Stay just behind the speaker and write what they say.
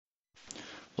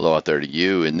Hello out there to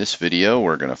you. In this video,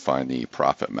 we're going to find the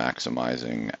profit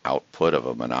maximizing output of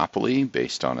a monopoly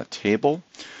based on a table.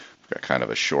 We've got kind of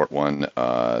a short one.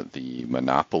 The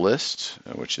monopolist,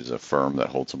 which is a firm that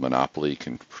holds a monopoly,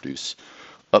 can produce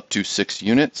up to 6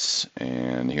 units.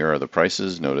 And here are the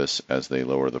prices. Notice as they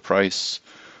lower the price,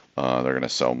 they're going to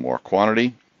sell more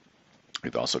quantity.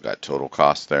 We've also got total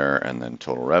cost there and then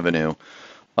total revenue.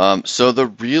 So the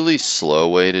really slow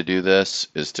way to do this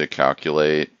is to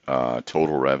calculate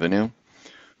total revenue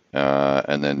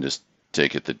and then just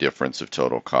take it the difference of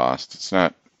total cost. It's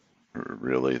not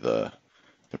really the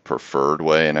preferred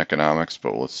way in economics,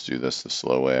 but let's do this the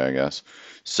slow way, I guess.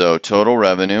 So total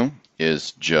revenue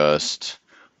is just,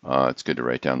 it's good to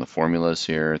write down the formulas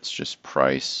here. It's just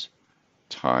price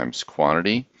times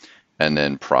quantity. And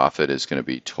then profit is going to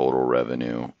be total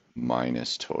revenue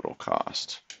minus total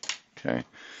cost. Okay,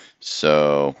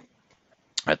 so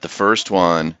at the first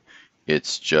one,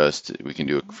 it's just, we can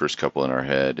do a first couple in our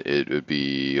head. It would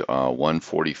be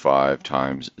 145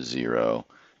 times 0,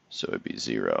 so it would be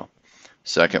 0.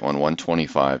 Second one,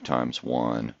 125 times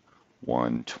 1,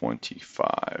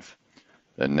 125.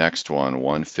 The next one,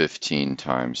 115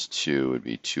 times 2 would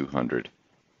be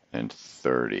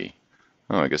 230.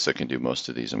 Oh, I guess I can do most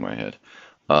of these in my head.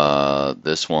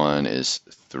 This one is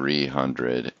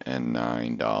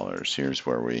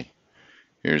 $309.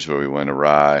 Here's where we went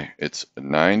awry. It's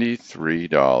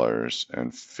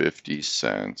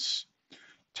 $93.50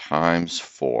 times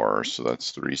 4, so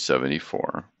that's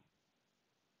 374.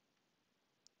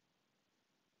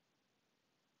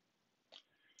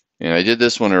 And I did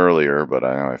this one earlier, but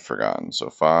I know I've forgotten. So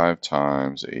 5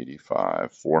 times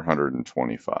 85,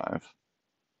 425.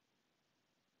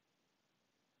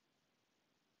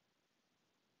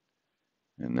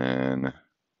 And then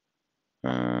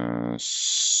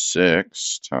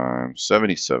 6 times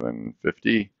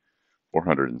 77.50,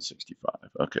 465.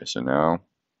 Okay, so now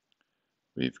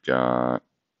we've got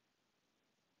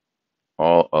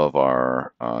all of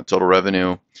our total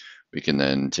revenue. We can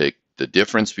then take the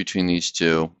difference between these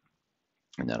two,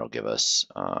 and that'll give us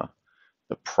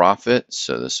the profit.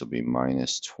 So this will be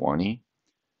minus 20.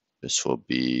 This will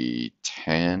be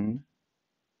 10.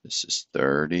 This is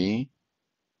 30.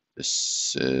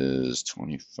 This is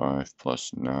 25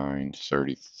 plus 9,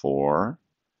 34.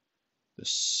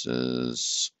 This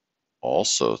is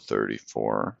also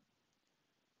 34.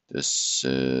 This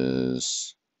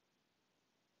is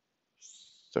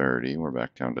 30. We're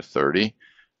back down to 30.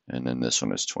 And then this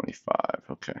one is 25.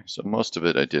 Okay, so most of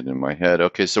it I did in my head.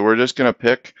 Okay, so we're just going to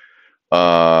pick.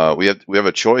 We have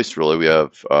a choice, really. We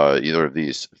have either of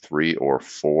these 3 or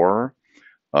 4.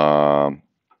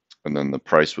 And then the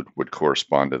price would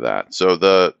correspond to that.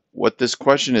 So what this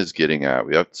question is getting at,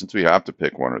 since we have to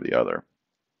pick one or the other,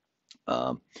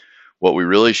 what we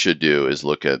really should do is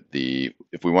look at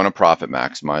if we want to profit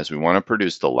maximize, we want to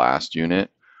produce the last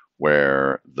unit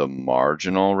where the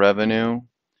marginal revenue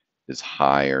is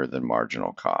higher than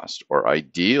marginal cost, or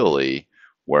ideally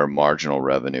where marginal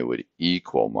revenue would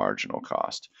equal marginal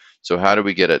cost. So how do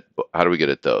we get at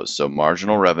those? So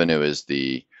marginal revenue is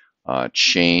the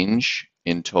change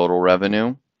in total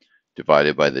revenue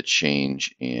divided by the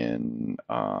change in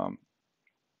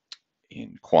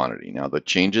quantity. Now the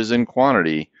changes in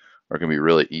quantity are going to be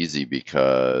really easy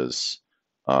because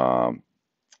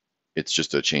it's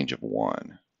just a change of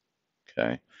 1.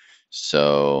 Okay,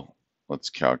 so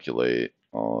let's calculate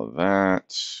all of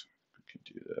that. We can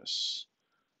do this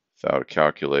without a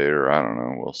calculator. I don't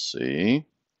know. We'll see.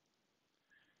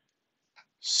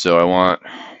 So I want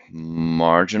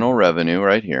marginal revenue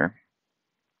right here.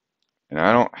 And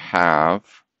I don't have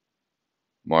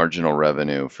marginal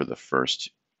revenue for the first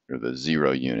or the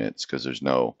 0 units because there's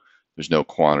no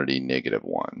quantity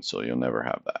 -1, so you'll never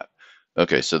have that.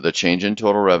 Okay, so the change in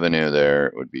total revenue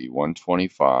there would be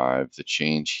 125. The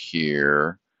change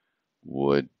here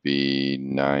would be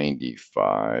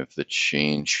 95. The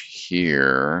change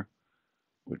here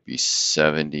would be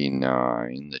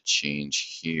 79. The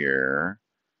change here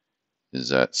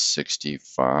is at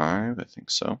 65, I think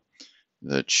so.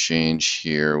 The change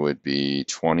here would be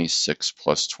 26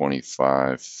 plus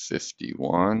 25,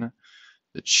 51.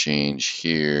 The change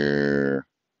here,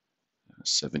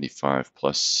 75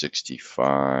 plus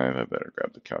 65. I better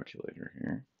grab the calculator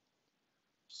here.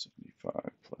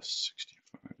 75 plus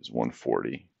 65 is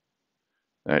 140.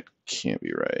 That can't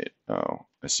be right. Oh,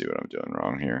 I see what I'm doing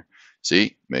wrong here.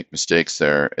 See, make mistakes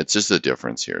there. It's just the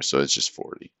difference here, so it's just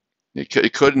 40.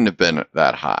 It couldn't have been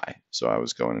that high, so I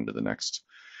was going into the next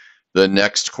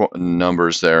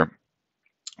numbers there.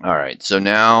 All right, so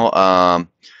now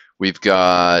we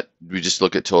just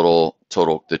look at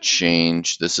the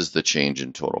change. This is the change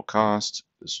in total cost.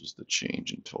 This was the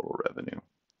change in total revenue.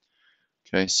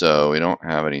 Okay, so we don't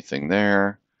have anything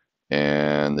there.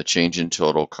 And the change in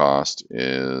total cost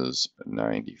is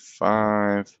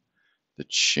 95. The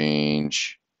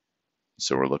change,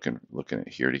 so we're looking at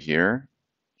here to here,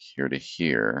 here to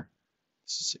here.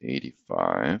 This is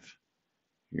 85.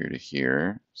 Here to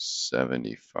here,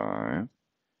 75.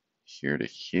 Here to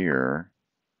here,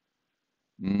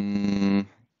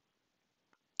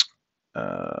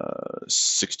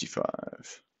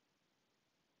 65.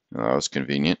 Now, that was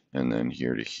convenient. And then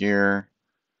here to here,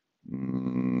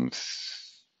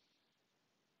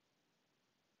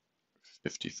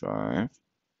 55.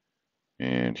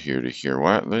 And here to here,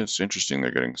 what? That's interesting.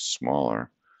 They're getting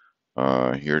smaller.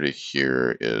 Here to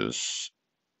here is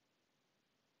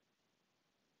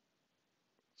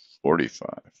 45.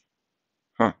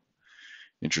 Huh.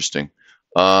 Interesting.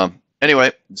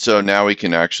 Anyway, so now we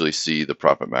can actually see the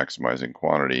profit maximizing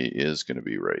quantity is going to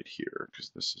be right here,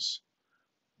 because this is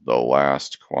the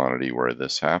last quantity where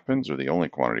this happens, or the only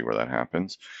quantity where that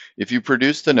happens. If you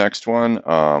produce the next one,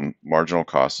 marginal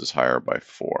cost is higher by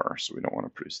 4, so we don't want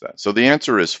to produce that. So the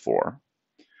answer is 4,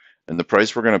 and the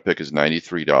price we're going to pick is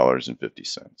 $93.50.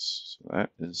 So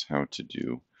that is how to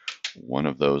do one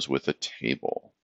of those with a table.